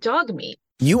banning dog meat.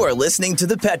 You are listening to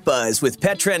The Pet Buzz with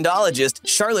Petrendologist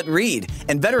Charlotte Reed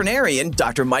and veterinarian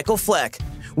Dr. Michael Fleck.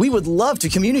 We would love to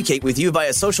communicate with you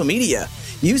via social media.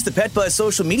 Use the Pet Buzz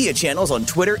social media channels on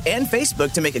Twitter and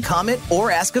Facebook to make a comment or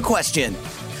ask a question.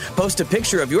 Post a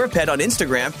picture of your pet on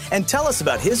Instagram and tell us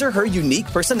about his or her unique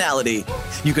personality.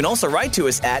 You can also write to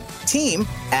us at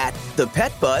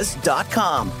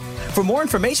team@thepetbuzz.com. For more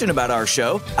information about our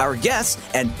show, our guests,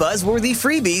 and buzzworthy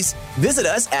freebies, visit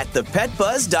us at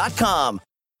thepetbuzz.com.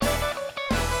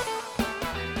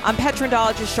 I'm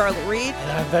Petrendologist Charlotte Reed.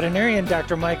 And I'm veterinarian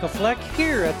Dr. Michael Fleck.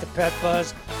 Here at the Pet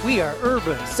Buzz, we are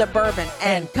urban, suburban,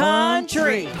 and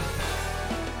country.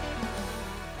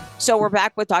 So we're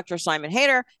back with Dr. Simon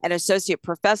Haeder, an associate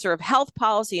professor of health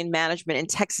policy and management in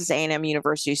Texas A&M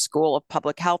University School of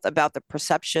Public Health, about the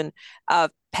perception of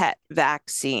pet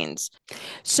vaccines.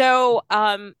 So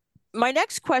my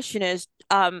next question is,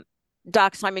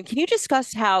 Doc Simon, can you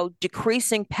discuss how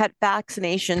decreasing pet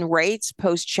vaccination rates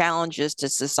pose challenges to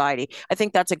society? I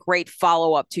think that's a great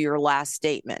follow-up to your last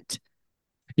statement.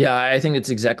 Yeah, I think it's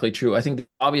exactly true. I think the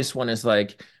obvious one is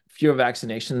fewer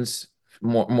vaccinations,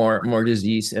 more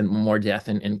disease and more death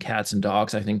in cats and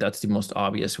dogs. I think that's the most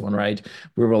obvious one, right?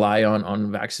 We rely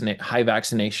on high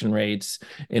vaccination rates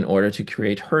in order to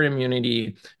create herd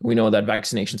immunity. We know that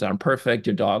vaccinations aren't perfect.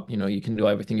 Your dog, you can do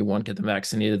everything you want, get them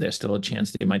vaccinated. There's still a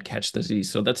chance that you might catch the disease.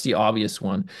 So that's the obvious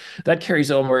one. That carries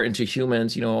over into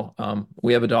humans.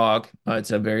 We have a dog.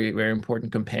 It's a very, very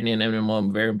important companion animal,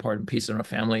 a very important piece in our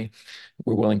family.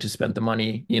 We're willing to spend the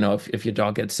money. If your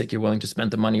dog gets sick, you're willing to spend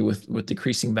the money with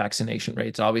decreasing vaccination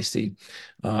rates. Obviously,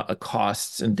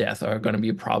 costs and death are going to be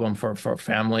a problem for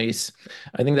families.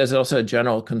 I think there's also a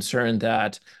general concern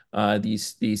that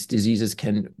these diseases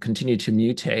can continue to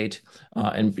mutate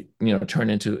and turn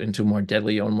into more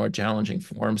deadly or more challenging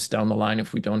forms down the line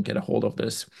if we don't get a hold of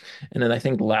this. And then I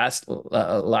think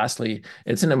lastly,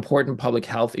 it's an important public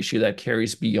health issue that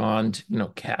carries beyond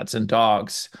cats and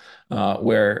dogs,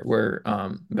 where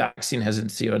vaccine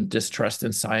hesitancy and distrust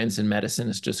in science and medicine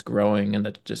is just growing, and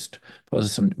that just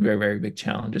poses some very, very big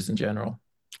challenges in general.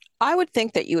 I would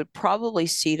think that you would probably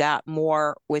see that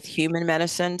more with human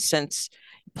medicine, since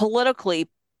politically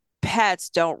pets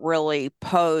don't really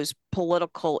pose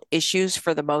political issues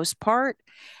for the most part.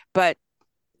 But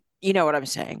you know what I'm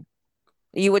saying?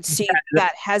 You would see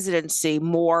that hesitancy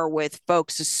more with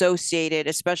folks associated,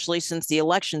 especially since the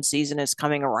election season is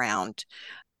coming around,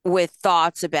 with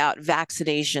thoughts about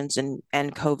vaccinations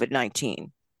and COVID-19.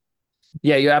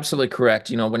 Yeah, you're absolutely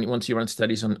correct. Once you run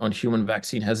studies on human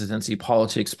vaccine hesitancy,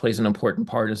 politics plays an important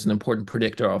part. It's an important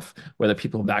predictor of whether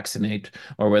people vaccinate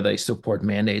or whether they support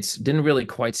mandates. Didn't really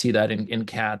quite see that in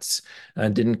cats.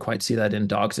 Didn't quite see that in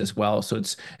dogs as well. So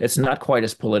it's not quite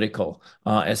as political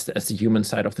as the human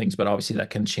side of things, but obviously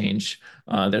that can change.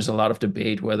 There's a lot of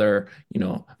debate whether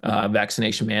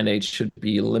vaccination mandates should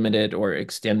be limited or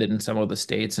extended in some of the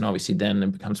states, and obviously then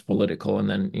it becomes political, and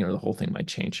then the whole thing might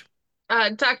change.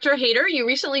 Dr. Haeder, you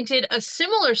recently did a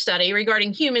similar study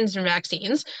regarding humans and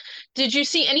vaccines. Did you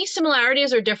see any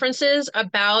similarities or differences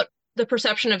about the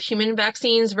perception of human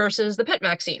vaccines versus the pet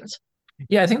vaccines?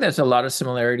 Yeah, I think there's a lot of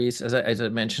similarities. As I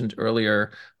mentioned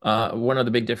earlier, one of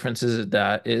the big differences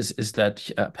is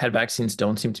that pet vaccines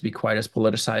don't seem to be quite as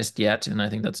politicized yet, and I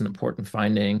think that's an important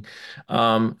finding.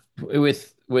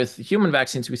 With human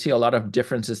vaccines, we see a lot of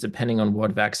differences depending on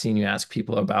what vaccine you ask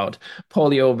people about.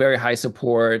 Polio, very high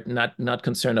support, not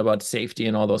concerned about safety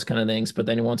and all those kind of things. But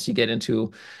then once you get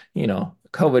into,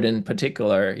 COVID in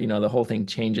particular, the whole thing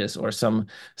changes. Or some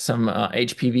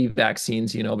HPV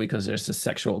vaccines, because there's a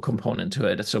sexual component to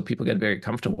it, so people get very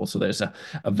comfortable. So there's a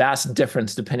vast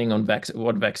difference depending on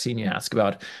what vaccine you ask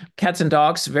about. Cats and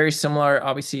dogs, very similar.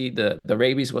 Obviously, the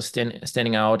rabies was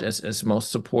standing out as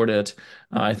most supported.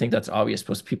 I think that's obvious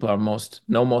because people are most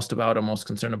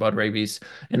concerned about rabies,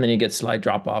 and then you get slight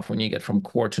drop off when you get from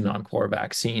core to non-core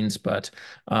vaccines. But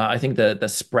I think the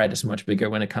spread is much bigger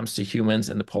when it comes to humans,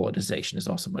 and the politicization is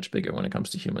also much bigger when it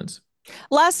comes to humans.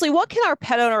 Lastly, what can our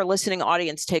pet owner listening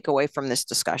audience take away from this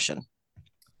discussion?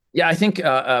 Yeah, I think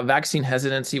vaccine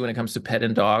hesitancy when it comes to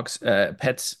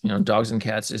pets, dogs and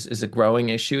cats is a growing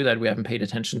issue that we haven't paid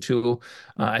attention to,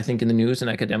 I think, in the news and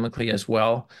academically as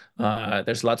well.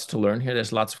 There's lots to learn here.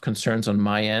 There's lots of concerns on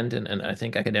my end, and I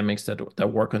think academics that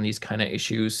work on these kind of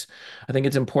issues. I think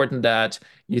it's important that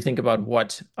you think about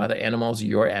what other animals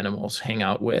your animals hang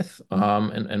out with,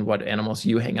 and what animals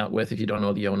you hang out with if you don't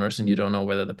know the owners and you don't know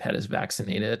whether the pet is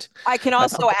vaccinated. I can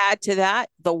also add to that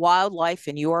the wildlife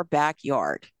in your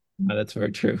backyard. That's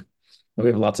very true. We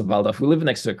have lots of wildlife. We live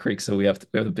next to a creek, so we have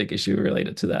a big issue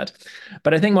related to that.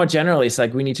 But I think more generally, it's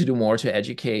like we need to do more to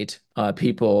educate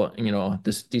people.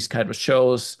 These kind of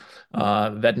shows,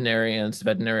 veterinarians,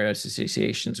 veterinary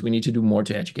associations. We need to do more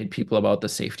to educate people about the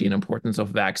safety and importance of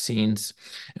vaccines,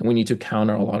 and we need to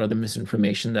counter a lot of the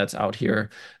misinformation that's out here.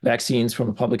 Vaccines, from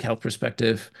a public health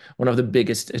perspective, one of the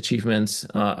biggest achievements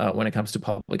when it comes to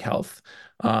public health,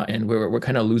 and we're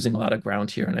kind of losing a lot of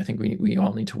ground here. And I think we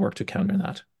all need to work to counter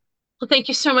that. Well, thank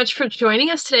you so much for joining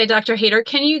us today, Dr. Haeder.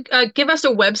 Can you give us a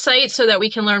website so that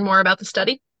we can learn more about the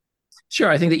study?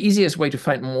 Sure. I think the easiest way to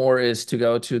find more is to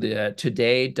go to the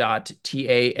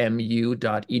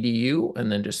today.tamu.edu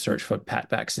and then just search for pet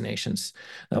vaccinations.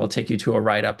 That will take you to a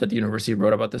write-up that the university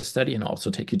wrote about the study, and also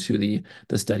take you to the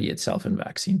study itself and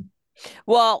vaccine.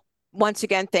 Well, once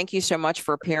again, thank you so much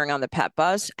for appearing on the Pet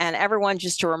Buzz. And everyone,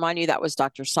 just to remind you, that was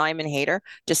Dr. Simon Haeder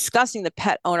discussing the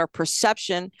pet owner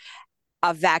perception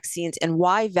of vaccines and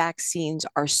why vaccines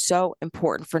are so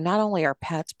important for not only our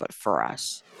pets, but for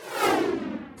us.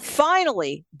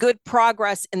 Finally, good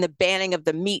progress in the banning of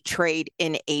the meat trade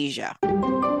in Asia.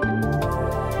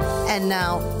 And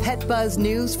now, Pet Buzz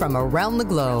news from around the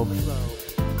globe.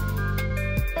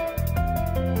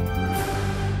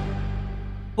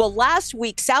 Well, last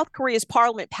week, South Korea's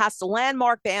parliament passed a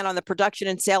landmark ban on the production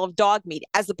and sale of dog meat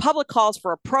as the public calls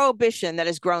for a prohibition that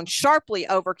has grown sharply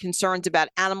over concerns about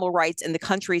animal rights and the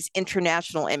country's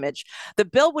international image. The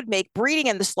bill would make breeding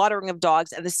and the slaughtering of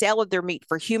dogs and the sale of their meat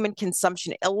for human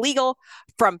consumption illegal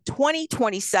from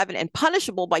 2027 and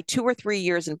punishable by 2 or 3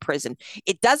 years in prison.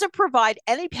 It doesn't provide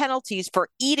any penalties for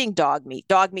eating dog meat.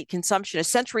 Dog meat consumption, a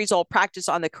centuries-old practice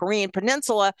on the Korean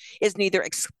peninsula, is neither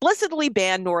explicitly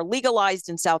banned nor legalized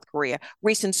in South Korea.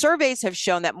 Recent surveys have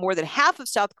shown that more than half of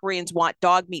South Koreans want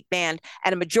dog meat banned,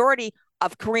 and a majority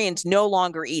of Koreans no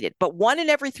longer eat it, but 1 in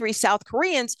every 3 South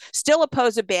Koreans still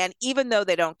oppose a ban, even though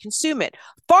they don't consume it.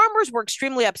 Farmers were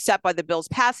extremely upset by the bill's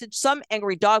passage. Some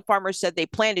angry dog farmers said they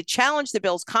plan to challenge the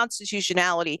bill's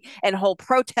constitutionality and hold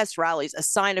protest rallies, a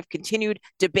sign of continued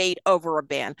debate over a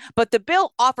ban. But the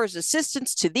bill offers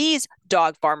assistance to these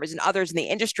dog farmers and others in the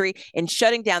industry in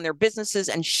shutting down their businesses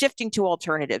and shifting to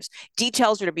alternatives.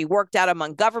 Details are to be worked out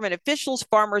among government officials,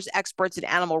 farmers, experts, and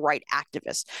animal rights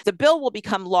activists. The bill will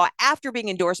become law after being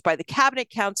endorsed by the Cabinet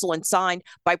Council and signed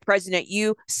by President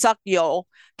Yoon Suk-yeol,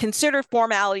 considered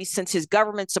formalities since his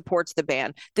government supports the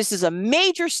ban. This is a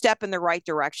major step in the right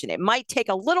direction. It might take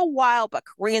a little while, but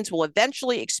Koreans will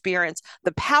eventually experience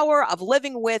the power of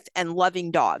living with and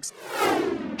loving dogs.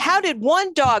 How did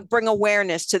one dog bring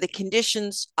awareness to the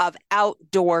conditions of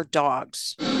outdoor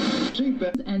dogs?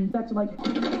 And that's like...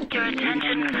 Your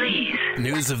attention, please.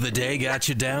 News of the day got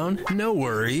you down? No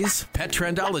worries.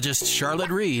 Petrendologist Charlotte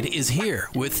Reed is here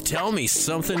with Tell Me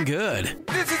Something Good.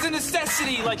 This is a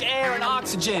necessity like air and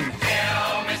oxygen.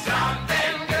 Tell me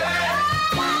something good.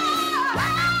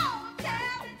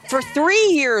 For 3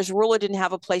 years, Rula didn't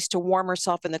have a place to warm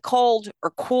herself in the cold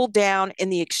or cool down in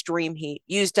the extreme heat.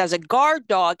 Used as a guard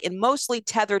dog and mostly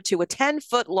tethered to a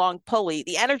 10-foot-long pulley,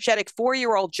 the energetic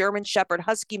 4-year-old German Shepherd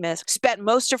Husky mix spent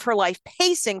most of her life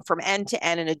pacing from end to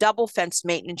end in a double-fenced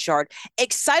maintenance yard,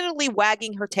 excitedly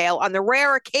wagging her tail on the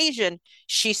rare occasion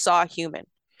she saw a human.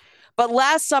 But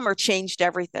last summer changed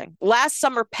everything. Last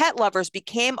summer, pet lovers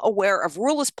became aware of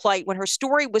Rula's plight when her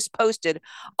story was posted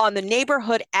on the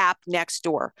neighborhood app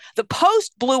Nextdoor. The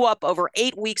post blew up over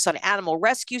 8 weeks on animal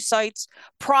rescue sites,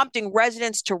 prompting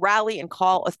residents to rally and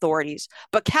call authorities.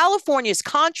 But California's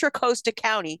Contra Costa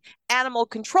County animal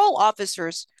control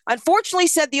officers unfortunately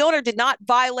said the owner did not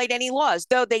violate any laws,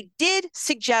 though they did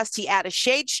suggest he add a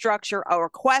shade structure, a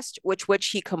request with which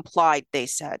he complied, they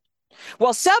said.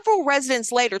 Well, several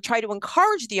residents later tried to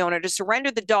encourage the owner to surrender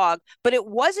the dog, but it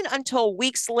wasn't until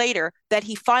weeks later that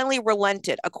he finally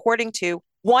relented, according to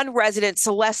one resident,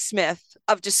 Celeste Smith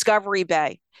of Discovery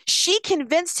Bay. She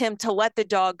convinced him to let the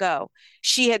dog go.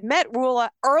 She had met Rula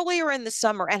earlier in the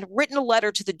summer and written a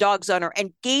letter to the dog's owner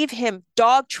and gave him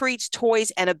dog treats,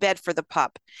 toys, and a bed for the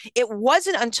pup. It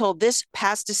wasn't until this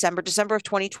past December of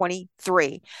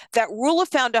 2023, that Rula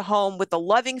found a home with a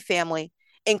loving family,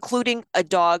 including a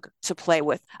dog to play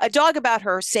with, a dog about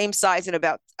her same size and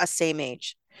about a same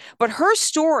age. But her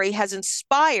story has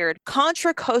inspired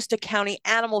Contra Costa County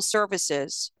Animal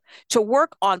Services to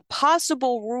work on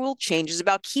possible rule changes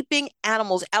about keeping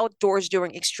animals outdoors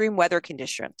during extreme weather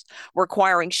conditions,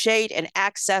 requiring shade and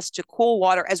access to cool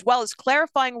water, as well as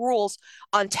clarifying rules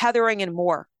on tethering and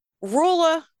more.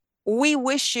 Rula, we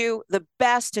wish you the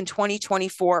best in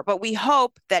 2024, but we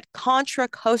hope that Contra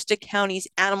Costa County's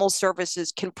Animal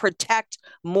Services can protect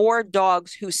more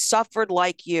dogs who suffered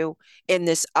like you in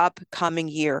this upcoming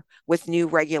year with new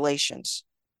regulations.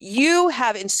 You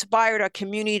have inspired our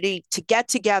community to get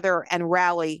together and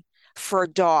rally for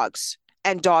dogs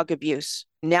and dog abuse.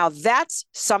 Now that's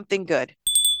something good.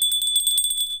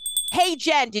 Hey,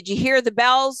 Jen, did you hear the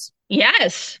bells?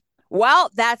 Yes.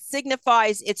 Well, that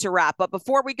signifies it's a wrap. But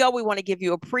before we go, we want to give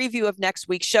you a preview of next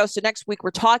week's show. So next week,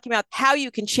 we're talking about how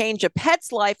you can change a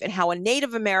pet's life and how a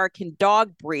Native American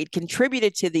dog breed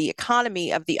contributed to the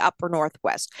economy of the Upper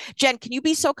Northwest. Jen, can you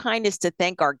be so kind as to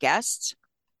thank our guests?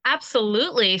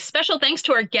 Absolutely. Special thanks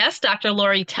to our guests, Dr.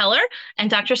 Lori Teller and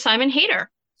Dr. Simon Haeder.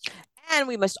 And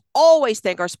we must always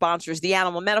thank our sponsors, the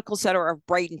Animal Medical Center of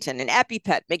Bradenton and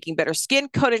EpiPet, making better skin,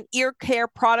 coat, and ear care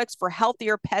products for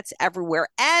healthier pets everywhere.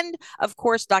 And, of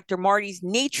course, Dr. Marty's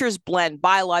Nature's Blend,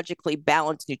 biologically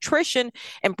balanced nutrition,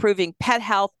 improving pet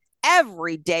health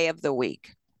every day of the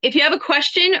week. If you have a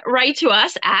question, write to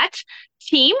us at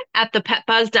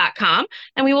team@thepetbuzz.com,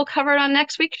 and we will cover it on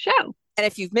next week's show. And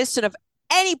if you've missed it of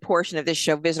any portion of this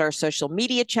show, visit our social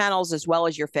media channels as well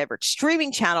as your favorite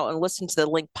streaming channel and listen to the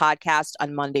Link podcast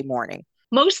on Monday morning.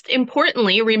 Most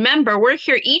importantly, remember, we're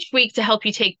here each week to help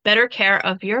you take better care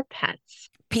of your pets.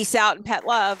 Peace out and pet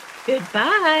love.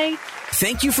 Goodbye.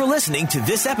 Thank you for listening to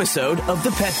this episode of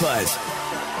The Pet Buzz.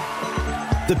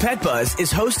 The Pet Buzz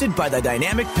is hosted by the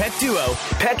dynamic pet duo,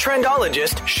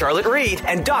 Petrendologist Charlotte Reed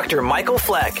and Dr. Michael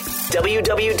Fleck.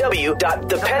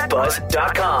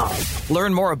 www.thepetbuzz.com.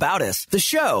 Learn more about us, the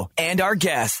show, and our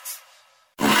guests.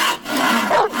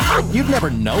 You'd never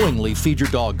knowingly feed your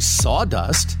dog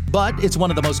sawdust, but it's one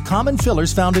of the most common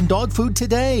fillers found in dog food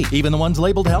today. Even the ones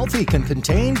labeled healthy can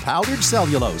contain powdered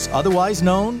cellulose, otherwise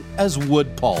known as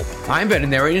wood pulp. I'm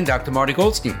veterinarian Dr. Marty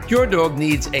Goldstein. Your dog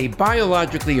needs a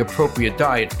biologically appropriate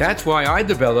diet. That's why I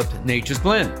developed Nature's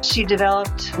Blend. She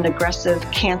developed an aggressive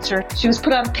cancer. She was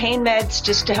put on pain meds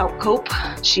just to help cope.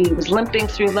 She was limping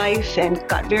through life and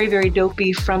got very, very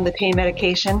dopey from the pain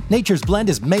medication. Nature's Blend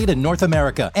is made in North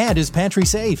America and is pantry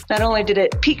safe. Not only did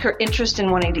it pique her interest in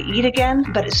wanting to eat again,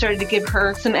 but it started to give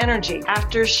her some energy.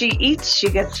 After she eats, she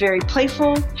gets very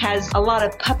playful, has a lot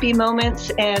of puppy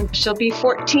moments, and she'll be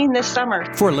 14 this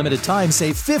summer. For a limited time,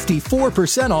 save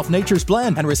 54% off Nature's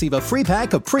Blend and receive a free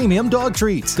pack of premium dog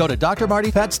treats. Go to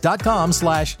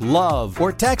drmartypets.com/love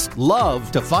or text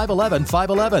LOVE to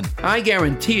 511-511. I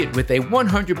guarantee it with a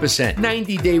 100%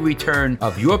 90-day return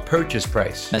of your purchase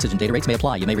price. Message and data rates may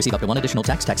apply. You may receive up to one additional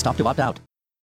text. Text stop to opt out.